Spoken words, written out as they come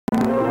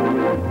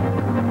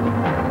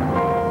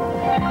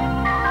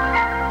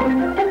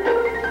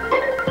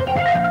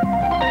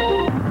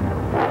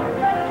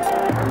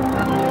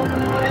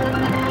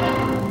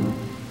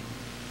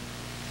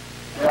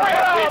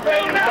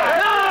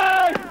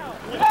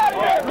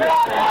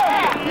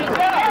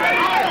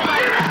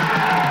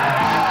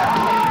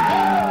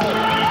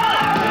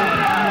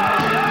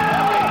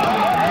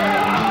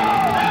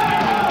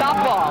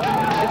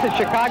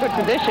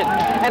Chicago tradition.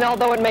 And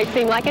although it may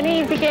seem like an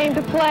easy game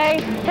to play,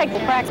 it takes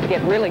practice to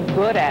get really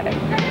good at it.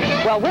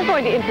 Well, we're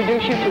going to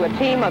introduce you to a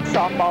team of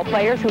softball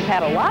players who've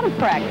had a lot of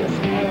practice.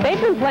 They've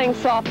been playing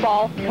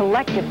softball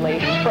collectively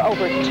for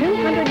over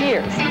 200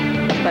 years.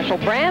 A special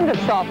brand of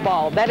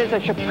softball that is a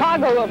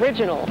Chicago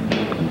original,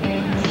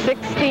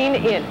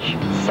 16-inch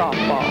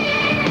softball.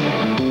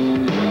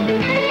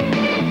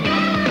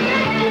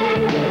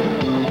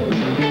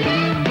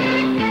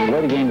 The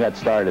way the game got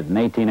started in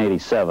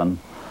 1887,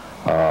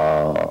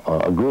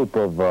 a group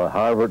of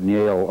Harvard and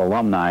Yale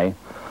alumni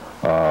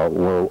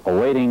were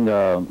awaiting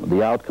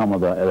the outcome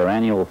of their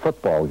annual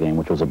football game,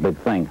 which was a big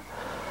thing.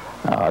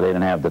 They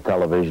didn't have the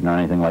television or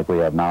anything like we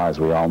have now, as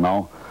we all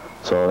know.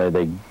 So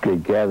they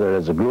gathered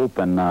as a group,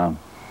 and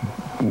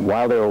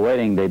while they were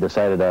waiting, they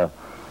decided to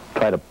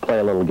try to play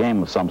a little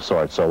game of some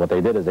sort. So what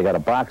they did is they got a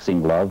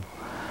boxing glove,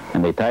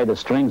 and they tied the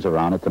strings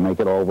around it to make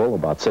it oval,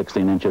 about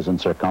 16 inches in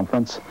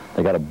circumference.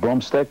 They got a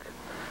broomstick,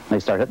 and they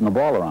start hitting the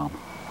ball around.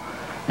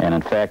 And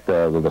in fact,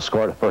 the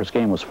score of the first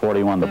game was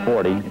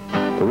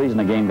 41-40. The reason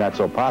the game got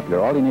so popular,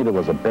 all you needed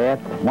was a bat,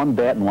 one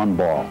bat and one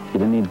ball. You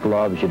didn't need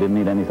gloves, you didn't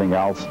need anything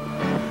else.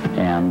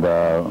 And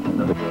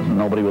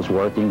nobody was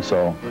working,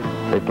 so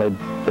they played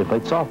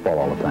softball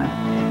all the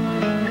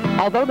time.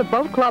 Although the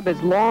boat club is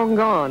long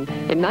gone,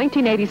 in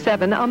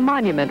 1987 a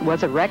monument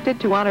was erected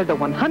to honor the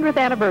 100th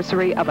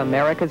anniversary of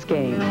America's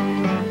game.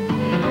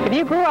 If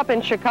you grew up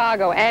in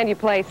Chicago and you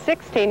play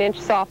 16-inch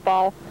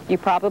softball, you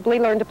probably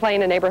learned to play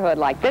in a neighborhood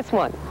like this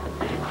one.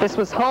 This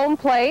was home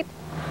plate.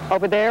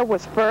 Over there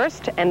was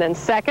first, and then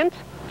second,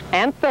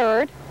 and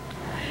third.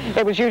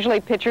 It was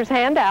usually pitcher's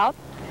hand out.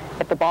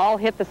 If the ball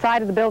hit the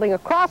side of the building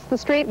across the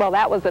street, well,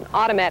 that was an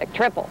automatic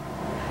triple.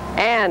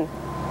 And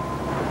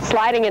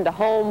sliding into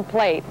home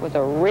plate was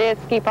a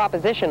risky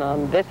proposition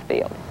on this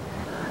field.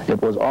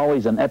 It was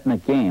always an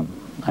ethnic game,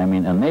 a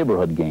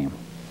neighborhood game.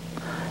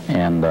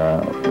 And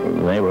the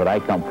neighborhood I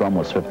come from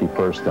was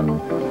 51st and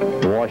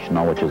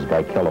Washington, which is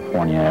by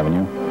California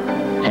Avenue.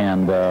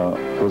 And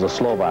it was a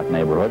Slovak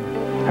neighborhood.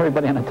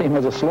 Everybody on the team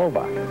was a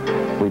Slovak.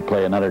 We'd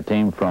play another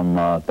team from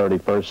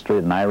 31st Street,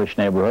 an Irish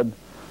neighborhood.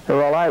 They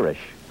were all Irish.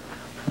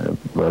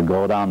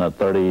 Go down to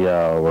 30,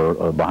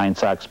 or behind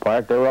Sox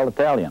Park, they were all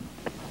Italian.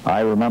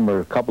 I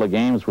remember a couple of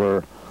games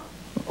where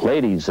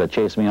ladies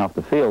chased me off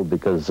the field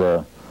because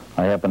I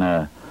happened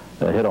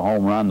to hit a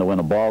home run to win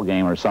a ball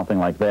game or something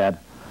like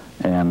that,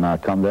 and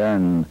come there,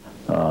 and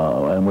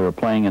we were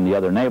playing in the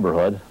other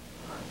neighborhood.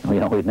 We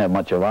didn't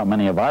have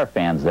many of our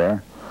fans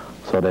there,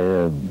 so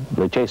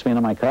they chased me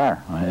into my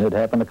car. It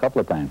happened a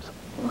couple of times.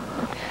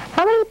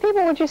 How many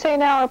people would you say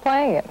now are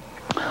playing it?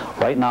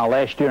 Right now,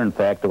 last year, in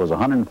fact, there was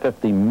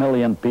 150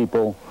 million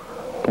people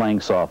playing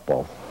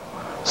softball.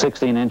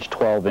 16-inch,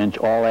 12-inch,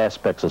 all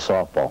aspects of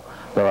softball.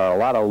 There are a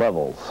lot of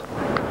levels.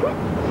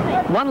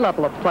 One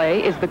level of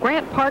play is the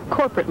Grant Park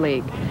Corporate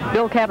League.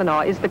 Bill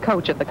Cavanaugh is the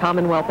coach of the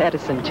Commonwealth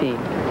Edison team.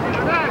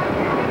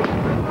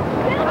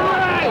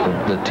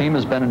 The team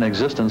has been in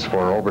existence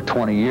for over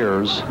 20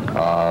 years.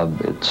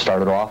 It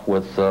started off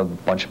with a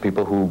bunch of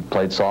people who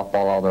played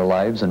softball all their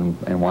lives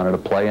and wanted to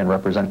play and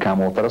represent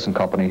Commonwealth Edison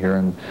Company here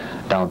in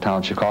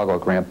downtown Chicago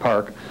at Grant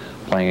Park,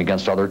 playing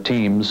against other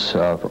teams,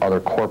 other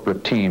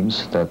corporate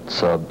teams.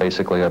 That's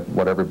basically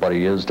what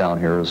everybody is down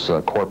here, is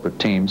corporate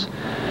teams.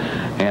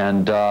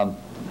 And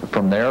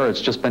from there,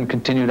 it's just been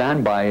continued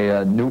on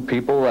by new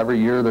people. Every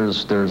year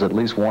there's at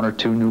least one or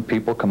two new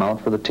people come out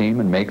for the team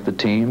and make the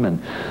team,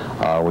 and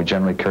we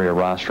generally carry a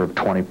roster of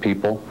 20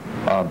 people.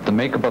 The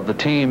makeup of the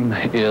team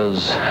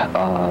is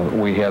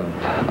we have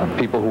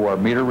people who are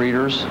meter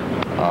readers,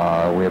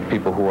 we have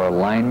people who are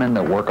linemen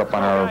that work up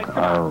on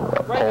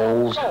our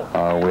poles,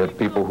 we have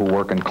people who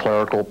work in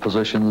clerical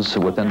positions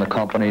within the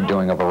company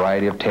doing a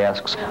variety of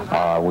tasks.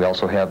 We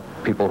also have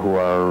people who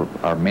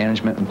are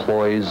management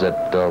employees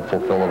that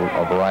fulfill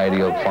a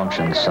variety of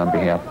functions on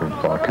behalf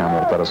of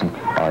Commonwealth Edison.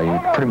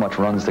 He pretty much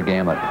runs the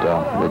gamut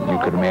that you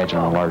could imagine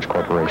in a large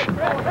corporation.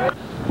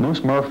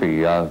 Moose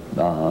Murphy,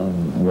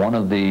 one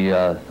of the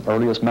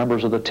earliest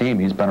members of the team.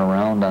 He's been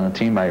around on the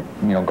team,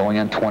 going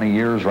on 20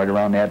 years, right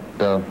around that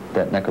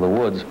neck of the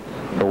woods.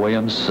 Phil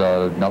Williams,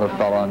 another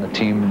fellow on the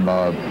team.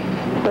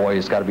 Boy,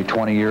 it's got to be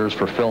 20 years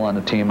for Phil on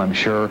the team, I'm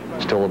sure.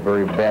 Still a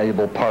very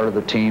valuable part of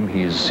the team.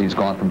 He's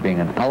gone from being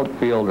an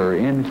outfielder,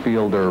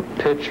 infielder,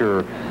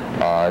 pitcher,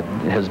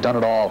 has done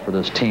it all for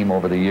this team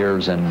over the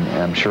years, and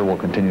I'm sure will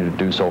continue to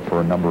do so for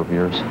a number of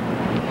years.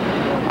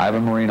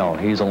 Ivan Marino,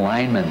 he's a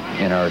lineman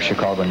in our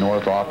Chicago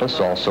North office,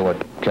 also at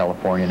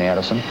California and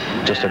Addison.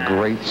 Just a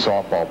great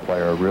softball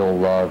player, a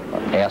real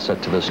asset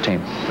to this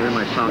team. Where's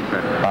my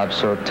soundtrack? Bob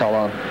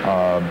Sortella,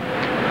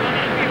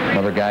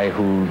 another guy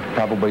who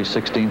probably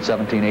 16,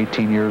 17,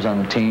 18 years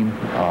on the team.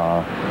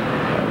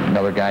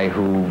 Another guy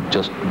who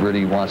just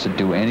really wants to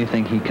do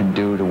anything he can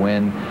do to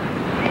win.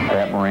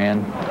 Pat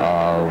Moran,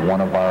 one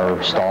of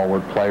our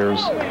stalwart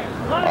players.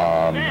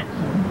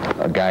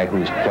 A guy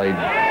who's played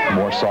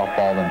more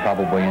softball than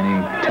probably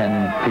any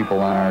 10 people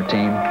on our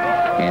team,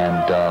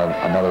 and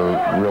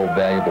another real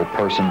valuable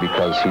person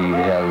because he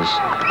has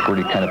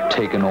really kind of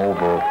taken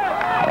over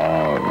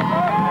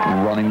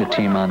running the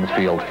team on the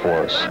field for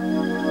us.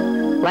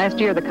 Last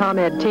year, the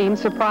ComEd team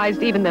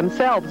surprised even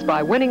themselves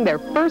by winning their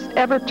first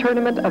ever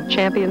Tournament of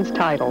Champions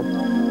title.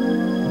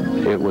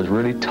 It was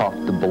really tough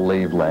to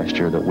believe last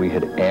year that we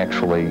had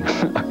actually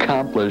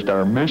accomplished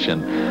our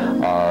mission,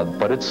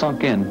 but it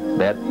sunk in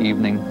that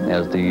evening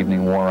as the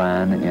evening wore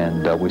on,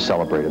 and we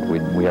celebrated.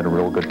 We had a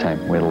real good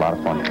time. We had a lot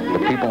of fun.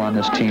 The people on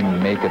this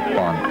team make it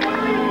fun,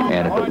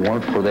 and if it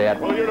weren't for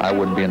that, I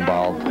wouldn't be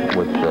involved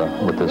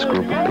with this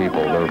group of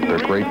people. They're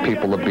great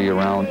people to be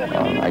around.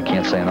 I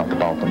can't say enough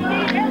about them.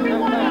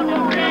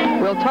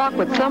 We'll talk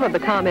with some of the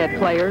ComEd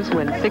players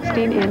when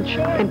 16-inch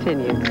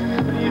continues.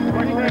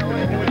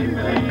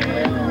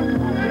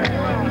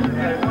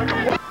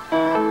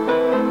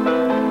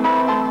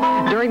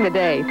 During the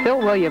day, Phil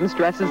Williams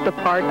dresses the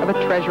part of a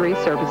Treasury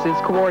Services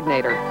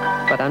coordinator,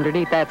 but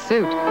underneath that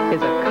suit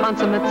is a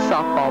consummate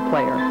softball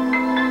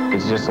player.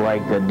 It's just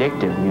like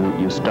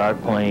addictive. You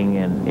start playing,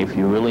 and if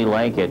you really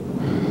like it,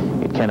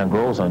 it kind of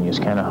grows on you. It's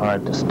kind of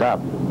hard to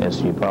stop,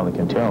 as you probably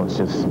can tell.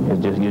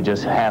 You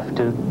just have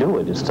to do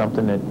it. It's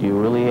something that you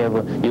really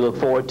you look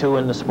forward to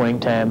in the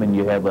springtime, and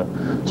you have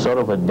a sort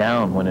of a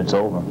down when it's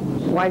over.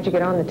 Why did you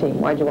get on the team?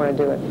 Why did you want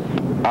to do it?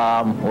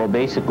 Well,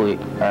 basically,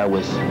 I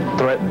was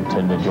threatened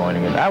into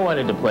joining it. I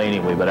wanted to play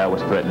anyway, but I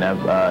was threatened.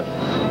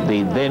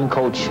 The then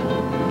coach,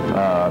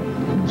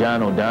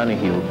 John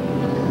O'Donohue,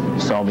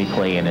 saw me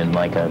playing in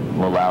like a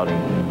little outing.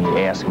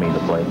 He asked me to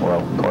play.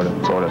 Well,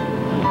 sort of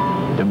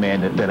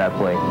demanded that I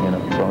play, you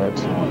know. So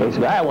that's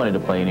basically, I wanted to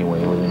play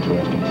anyway. It was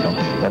interesting. So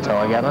that's how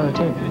I got on the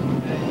team.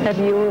 Have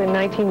you, in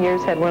 19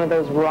 years, had one of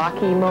those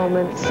rocky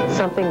moments,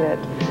 something that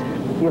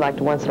you like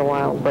to once in a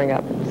while bring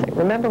up and say,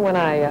 remember when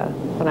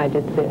I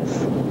did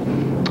this?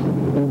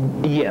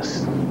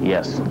 Yes.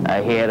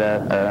 I had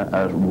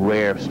a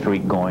rare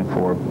streak going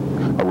for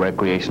a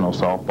recreational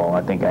softball.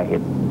 I think I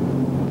hit,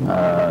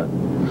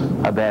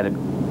 I batted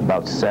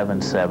about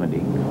 770,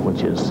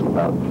 which is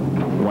about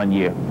 1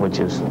 year, which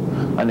is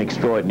an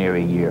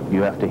extraordinary year.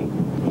 You have to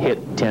hit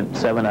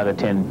 7 out of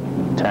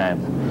 10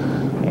 times.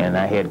 And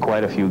I had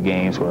quite a few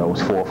games where I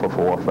was 4 for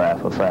 4,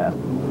 5 for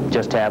 5.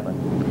 Just happened.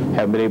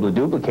 Haven't been able to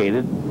duplicate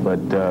it, but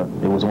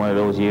it was one of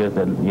those years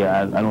that,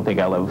 yeah, I don't think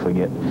I'll ever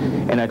forget.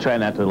 And I try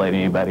not to let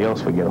anybody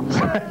else forget them.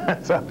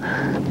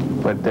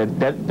 But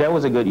that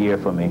was a good year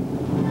for me.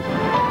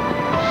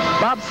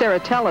 Bob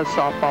Saratella's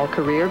softball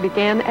career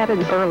began at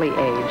an early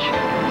age.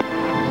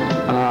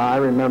 I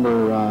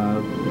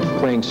remember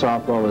playing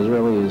softball as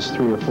early as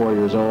 3 or 4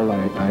 years old.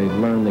 I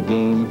learned the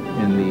game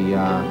in the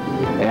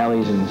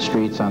alleys and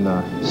streets on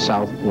the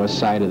southwest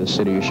side of the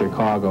city of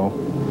Chicago.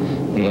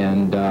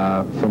 And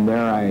from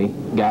there I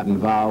got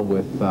involved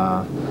with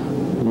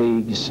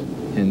leagues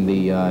in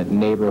the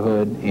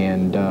neighborhood.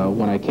 And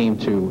when I came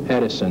to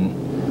Edison,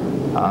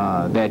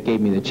 that gave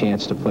me the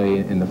chance to play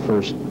in the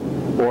first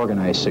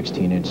organized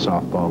 16-inch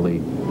softball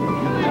league.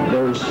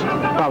 There's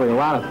probably a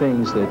lot of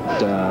things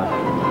that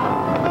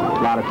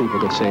a lot of people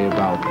could say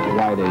about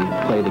why they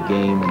play the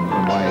game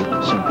and why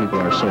some people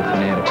are so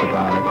fanatics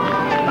about it.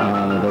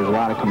 There's a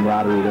lot of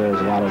camaraderie there.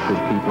 There's a lot of good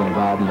people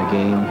involved in the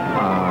game.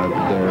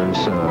 There's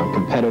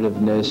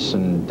competitiveness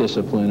and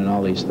discipline and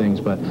all these things.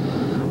 But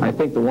I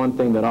think the one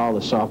thing that all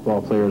the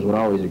softball players would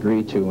always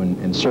agree to,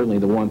 and certainly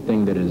the one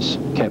thing that has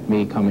kept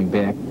me coming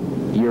back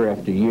year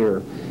after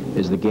year,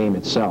 is the game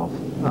itself.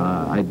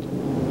 I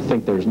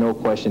think there's no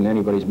question in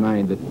anybody's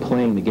mind that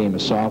playing the game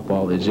of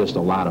softball is just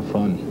a lot of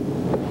fun.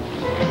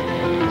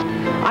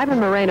 Ivan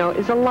Moreno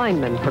is a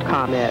lineman for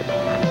ComEd.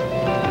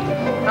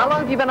 How long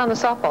have you been on the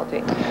softball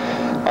team?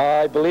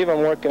 I believe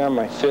I'm working on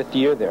my 5th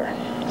year there,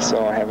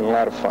 so I'm having a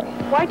lot of fun.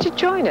 Why'd you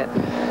join it?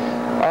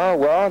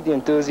 Well, the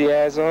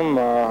enthusiasm.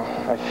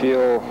 I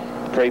feel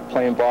great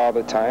playing ball all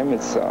the time.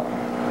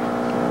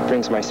 It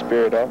brings my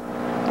spirit up.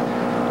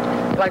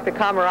 You like the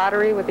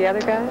camaraderie with the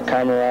other guys?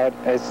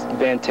 Camaraderie is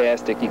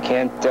fantastic. You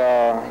can't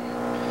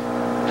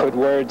put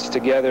words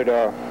together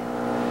to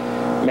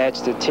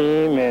match the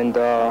team, and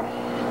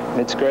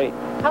it's great.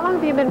 How long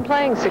have you been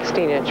playing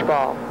 16-inch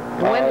ball?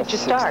 And when did you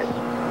start?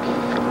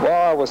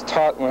 Well, I was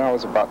taught when I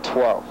was about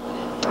 12,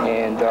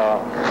 and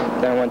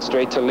then I went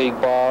straight to league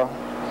ball,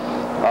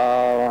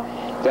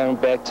 then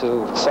back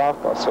to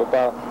softball, so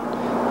about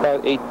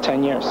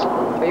 8-10 years.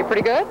 Are you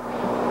pretty good?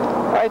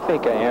 I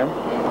think I am.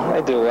 I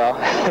do well.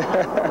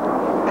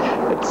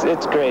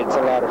 It's great. It's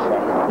a lot of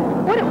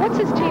fun. What's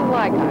his team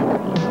like,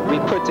 Ivan? We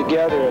put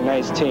together a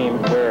nice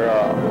team where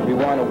we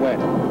want to win,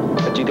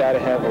 but you got to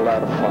have a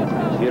lot of fun.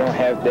 If you don't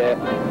have that,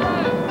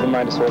 you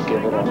might as well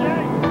give it up.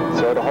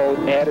 So the whole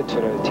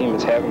attitude of the team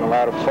is having a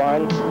lot of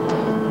fun,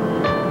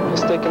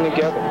 sticking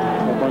together,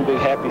 like one big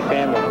happy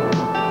family.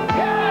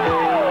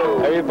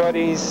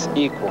 Everybody's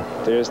equal.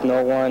 There's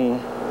no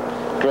one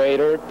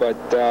greater, but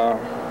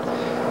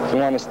if you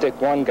want to stick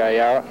one guy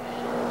out,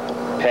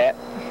 Pat,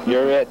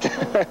 you're it.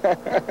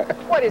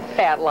 What is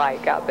Pat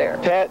like out there?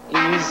 Pat,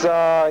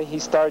 he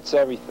starts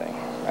everything.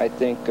 I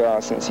think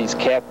since he's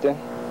captain,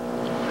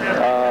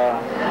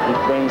 he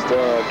brings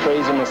the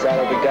craziness out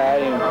of the guy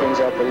and brings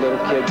out the little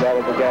kids out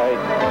of the guy.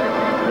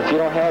 If you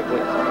don't have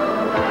it,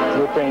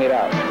 we'll bring it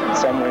out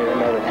some way or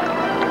another.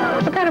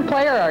 What kind of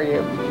player are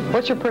you?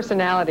 What's your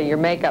personality, your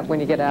makeup when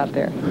you get out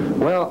there?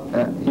 Well,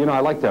 you know, I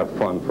like to have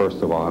fun,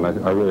 first of all,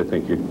 and I really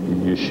think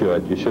you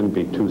should. You shouldn't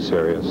be too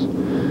serious.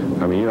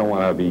 I mean, you don't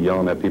want to be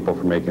yelling at people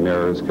for making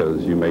errors,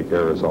 because you make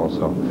errors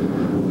also.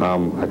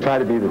 I try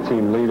to be the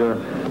team leader.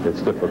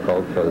 It's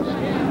difficult, because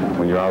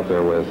when you're out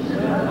there with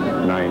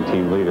 9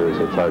 team leaders,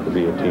 it's hard to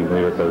be a team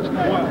leader, because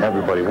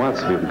everybody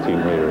wants to be the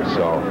team leader.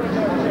 So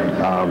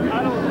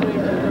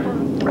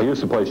I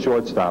used to play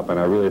shortstop, and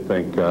I really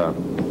think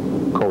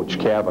Coach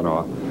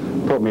Kavanaugh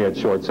put me at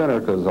short center,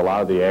 because a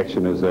lot of the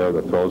action is there,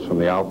 the throws from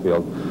the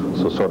outfield,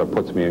 so sort of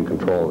puts me in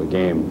control of the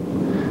game.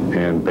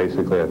 And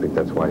basically, I think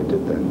that's why he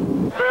did that.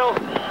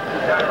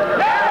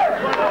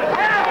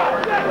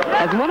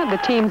 As one of the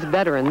team's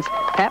veterans,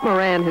 Pat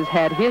Moran has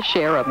had his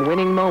share of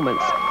winning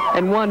moments,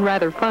 and one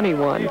rather funny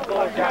one.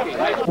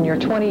 In your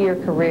 20-year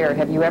career,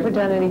 have you ever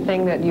done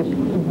anything that you've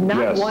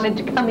not wanted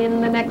to come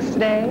in the next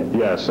day?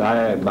 Yes,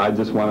 I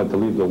just wanted to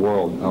leave the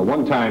world.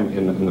 One time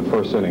in the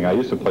first inning, I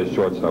used to play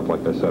shortstop,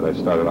 like I said. I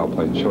started out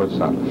playing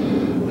shortstop.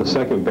 The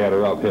second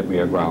batter up hit me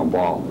a ground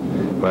ball.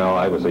 Well,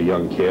 I was a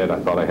young kid. I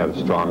thought I had a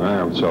strong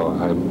arm, so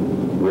I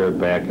reared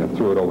back and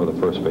threw it over the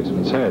first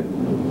baseman's head.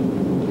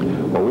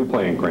 Well, we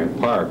play in Grant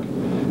Park,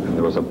 and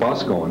there was a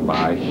bus going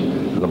by,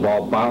 and the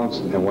ball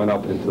bounced and went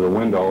up into the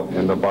window,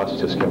 and the bus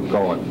just kept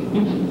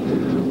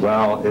going.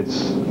 Well,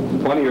 it's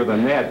funnier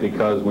than that,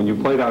 because when you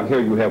play down here,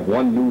 you have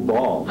one new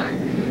ball,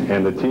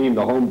 and the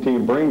home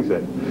team brings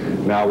it.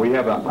 Now, we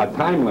have a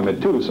time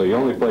limit, too, so you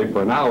only play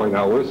for an hour.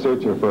 Now, we're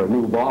searching for a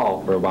new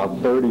ball for about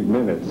 30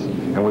 minutes,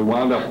 and we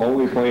wound up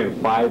only playing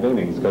 5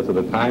 innings because of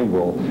the time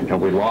rule,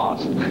 and we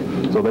lost.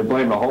 So they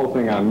blamed the whole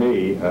thing on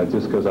me,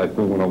 just because I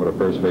threw one over to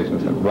first base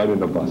and right in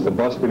the bus. The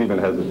bus didn't even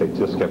hesitate,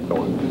 just kept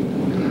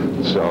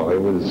going. So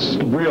it was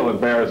real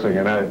embarrassing,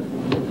 and I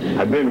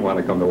didn't want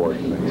to come to work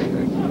the next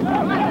day.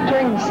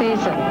 During the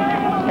season,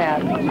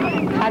 Pat,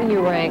 how do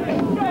you rank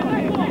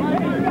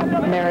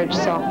marriage,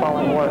 softball,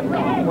 and work?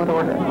 What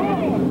order?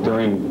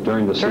 During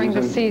the season? During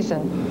the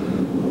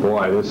season.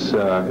 Boy, this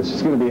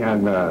is going to be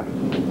on,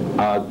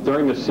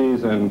 during the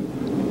season,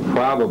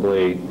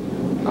 probably,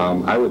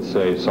 I would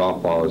say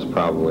softball is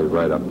probably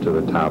right up to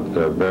the top.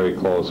 They're very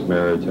close,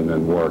 marriage and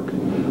then work.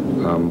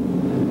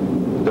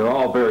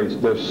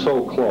 They're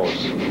so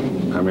close.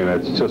 I mean,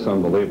 it's just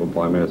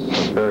unbelievable. I mean,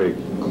 it's a very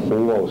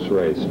close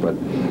race, but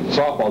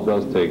softball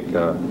does take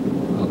a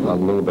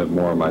little bit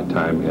more of my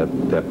time at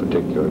that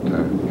particular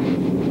time.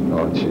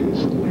 Oh,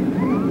 jeez.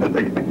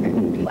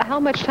 How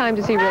much time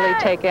does he really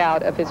take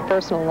out of his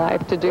personal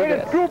life to do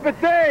this?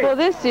 Well,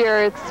 this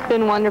year it's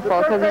been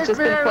wonderful, because he's just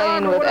been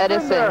playing with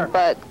Edison,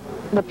 but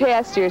the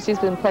past years he's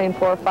been playing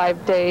 4 or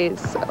 5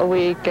 days a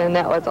week, and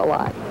that was a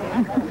lot.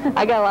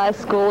 I got a lot of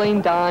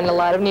schooling done, a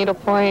lot of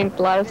needlepoint,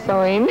 a lot of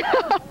sewing.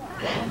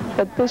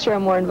 But this year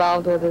I'm more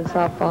involved with his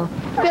softball.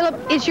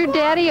 Philip, is your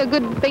daddy a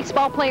good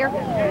baseball player?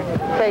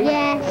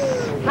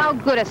 Yes. How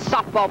good a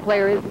softball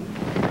player is he?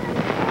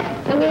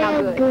 Tell me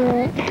how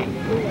good.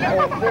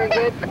 Very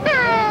good.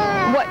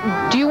 What,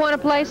 do you want to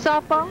play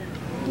softball?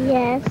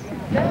 Yes.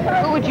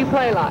 Who would you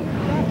play like?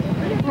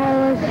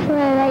 I would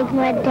play like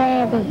my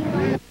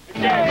daddy.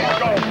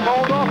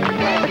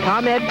 The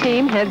ComEd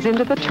team heads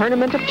into the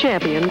Tournament of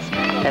Champions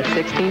as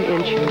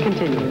 16-inch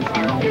continues.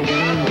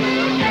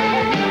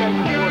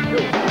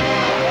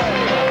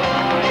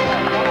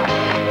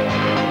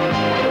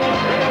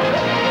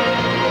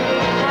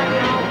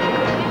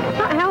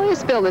 How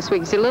is Phil this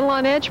week? Is he a little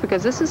on edge?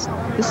 Because this is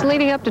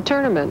leading up to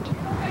tournament.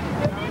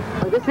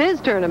 Well, this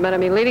is tournament. I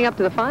mean, leading up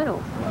to the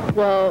finals.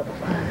 Well,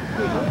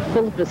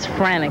 Philip is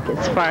frantic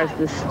as far as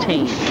this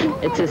team.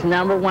 It's his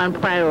 #1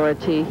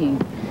 priority.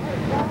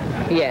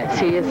 Yes,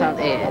 he is on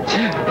edge.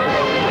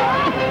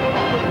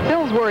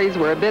 Phil's worries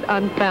were a bit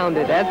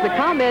unfounded as the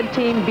ComEd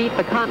team beat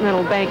the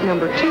Continental Bank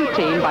 #2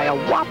 team by a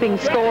whopping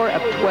score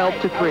of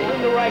 12-3.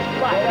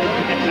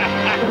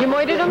 You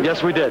moited them?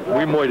 Yes, we did.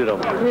 We moited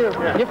them.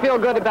 You feel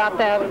good about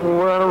that?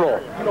 We're on a roll.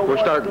 We're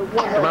starting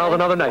tomorrow's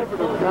another night.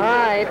 All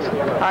right.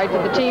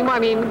 Did the team? I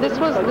mean, this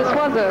was a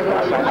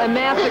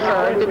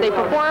massacre. Did they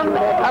perform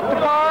up to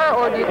par,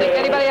 or do you think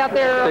anybody out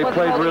there? They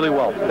played really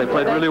well. They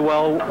played really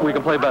well. We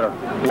can play better.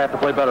 We have to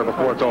play better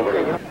before it's over.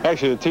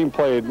 Actually, the team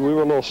played. We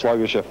were a little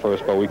sluggish at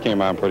first, but we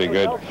came on pretty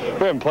good.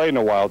 We haven't played in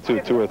a while, too,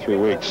 2 or 3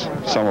 weeks,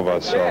 some of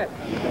us. So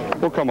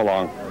we'll come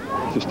along.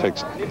 Just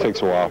takes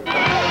a while.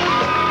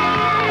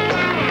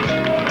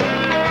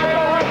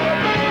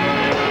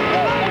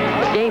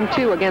 Game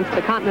 2 against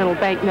the Continental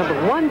Bank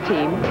 #1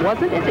 team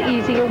wasn't as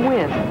easy a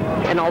win.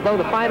 And although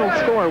the final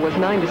score was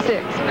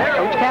 9-6,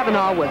 Coach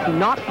Kavanaugh was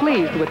not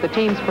pleased with the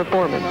team's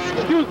performance.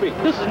 Excuse me,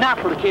 this is not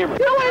for the camera.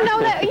 You don't want to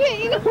know that.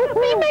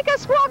 You make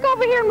us walk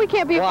over here and we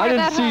can't be a well, part of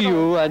I that didn't see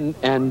huddle. you,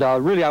 and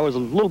really I was a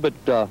little bit...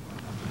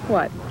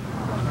 What?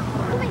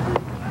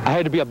 I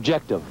had to be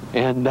objective,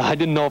 and I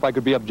didn't know if I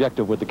could be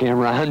objective with the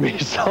camera on me,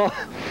 so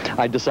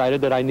I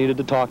decided that I needed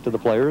to talk to the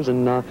players,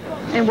 and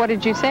what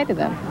did you say to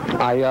them?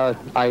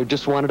 I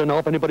just wanted to know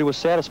if anybody was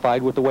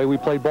satisfied with the way we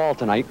played ball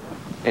tonight,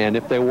 and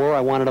if they were, I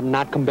wanted them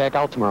not to come back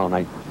out tomorrow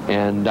night.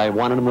 And I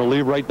wanted them to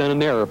leave right then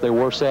and there if they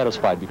were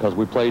satisfied, because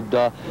we played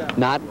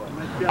not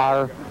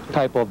our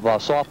type of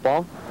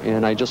softball,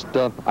 and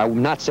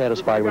I'm not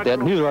satisfied with that.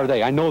 Neither are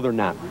they. I know they're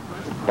not.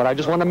 But I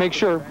just wanted to make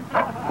sure.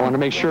 I wanted to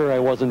make sure I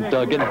wasn't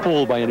getting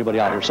fooled by anybody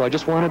out here. So I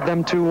just wanted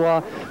them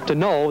to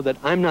know that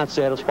I'm not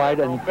satisfied,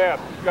 and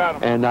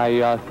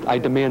I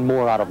demand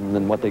more out of them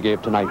than what they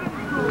gave tonight.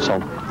 So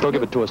they'll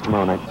give it to us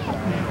tomorrow night.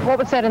 What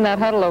was said in that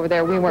huddle over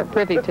there we weren't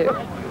privy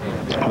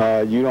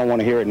to? You don't want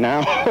to hear it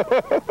now.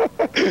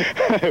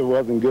 It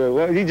wasn't good.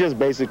 Well, he just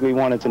basically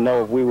wanted to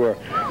know if we were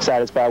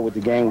satisfied with the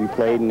game we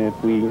played, and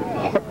if we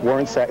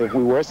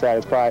were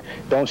satisfied,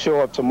 don't show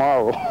up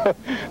tomorrow.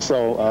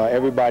 So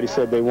everybody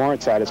said they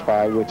weren't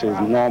satisfied, which is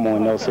normal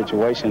in those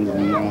situations,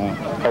 and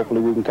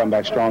hopefully we can come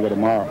back stronger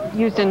tomorrow.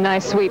 Used in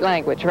nice, sweet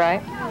language,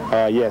 right?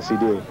 Yes, he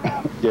did.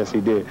 Yes,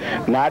 he did.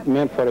 Not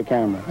meant for the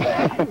camera.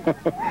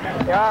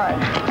 All right.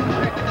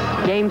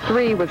 Game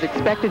 3 was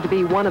expected to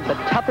be one of the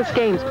toughest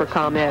games for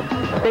ComEd.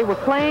 They were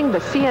playing the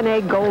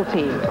CNA Gold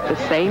Team, the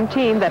same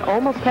team that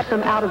almost kept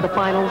them out of the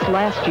finals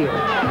last year.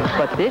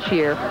 But this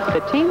year, the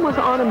team was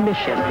on a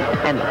mission,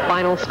 and the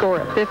final score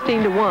of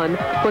 15-1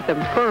 put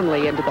them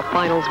firmly into the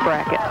finals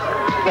bracket.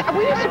 Yeah,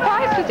 were you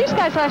surprised? Because these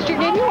guys last year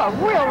gave you a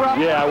real rough.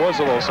 Yeah, I was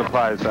a little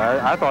surprised.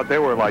 I thought they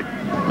were like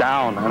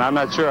down, and I'm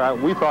not sure.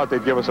 We thought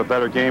they'd give us a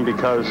better game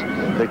because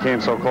they came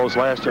so close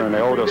last year and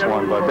they owed us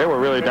one, but they were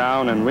really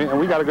down, and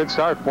we got a good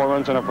start, 4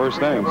 runs in the first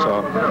inning,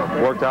 so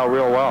it worked out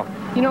real well.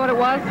 You know what it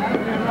was?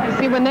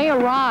 See, when they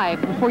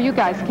arrived, before you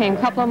guys came, a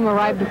couple of them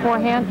arrived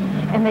beforehand,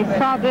 and they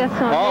saw this,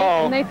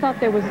 and they thought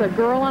there was a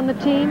girl on the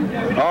team.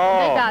 They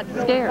got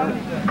scared.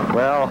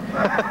 Well,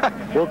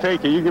 we'll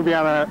take it. You can be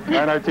on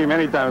our team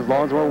anytime as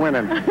long as we're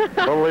winning.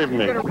 Believe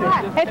me.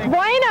 It's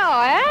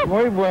bueno, eh?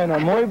 Muy bueno,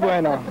 muy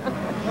bueno.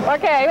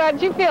 Okay, how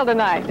did you feel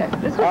tonight?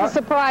 This was a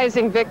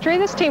surprising victory.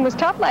 This team was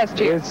tough last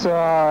year. It's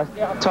a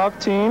tough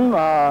team.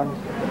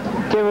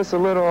 Give us a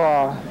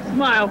little...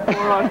 Smile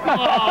for us.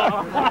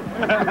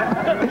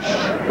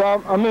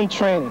 Well, I'm in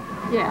training.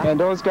 Yeah. And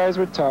those guys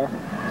were tough,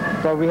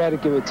 but we had to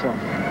give it to them.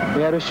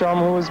 We had to show them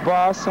who was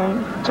boss,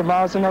 and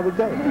tomorrow's another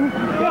day.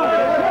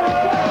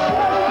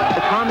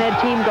 The ComEd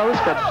team goes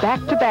for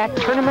back-to-back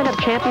Tournament of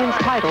Champions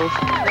titles,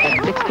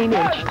 and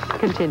 16-inch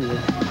continues.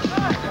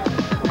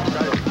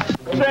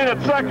 Shane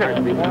at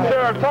second.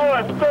 Saratoga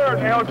at third.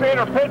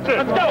 Alexander pitches.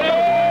 Let's go.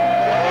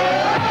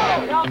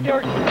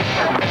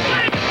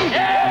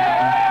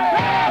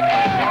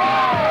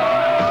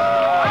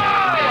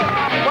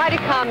 Why did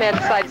ComEd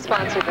decide to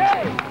sponsor the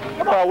team?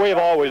 Well, we've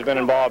always been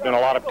involved in a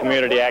lot of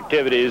community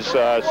activities,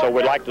 so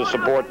we'd like to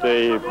support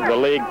the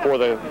league for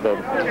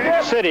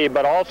the city,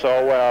 but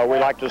also we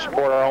like to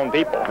support our own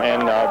people.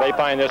 And they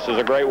find this is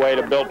a great way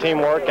to build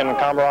teamwork and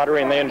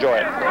camaraderie, and they enjoy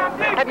it.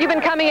 Have you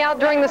been coming out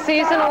during the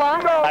season a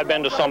lot? I've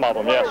been to some of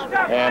them, yes,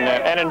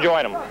 and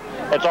enjoying them.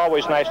 It's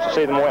always nice to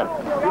see them win.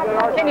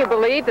 Can you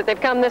believe that they've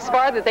come this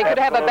far, that they could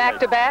have a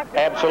back-to-back?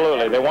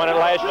 Absolutely. They won it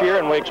last year,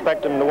 and we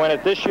expect them to win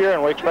it this year,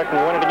 and we expect them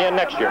to win it again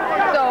next year.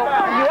 So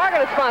you are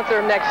going to sponsor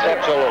them next year?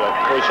 Absolutely.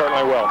 We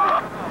certainly will.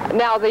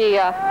 Now,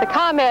 the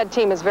ComEd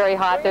team is very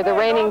hot. They're the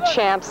reigning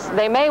champs.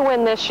 They may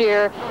win this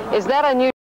year. Is that unusual?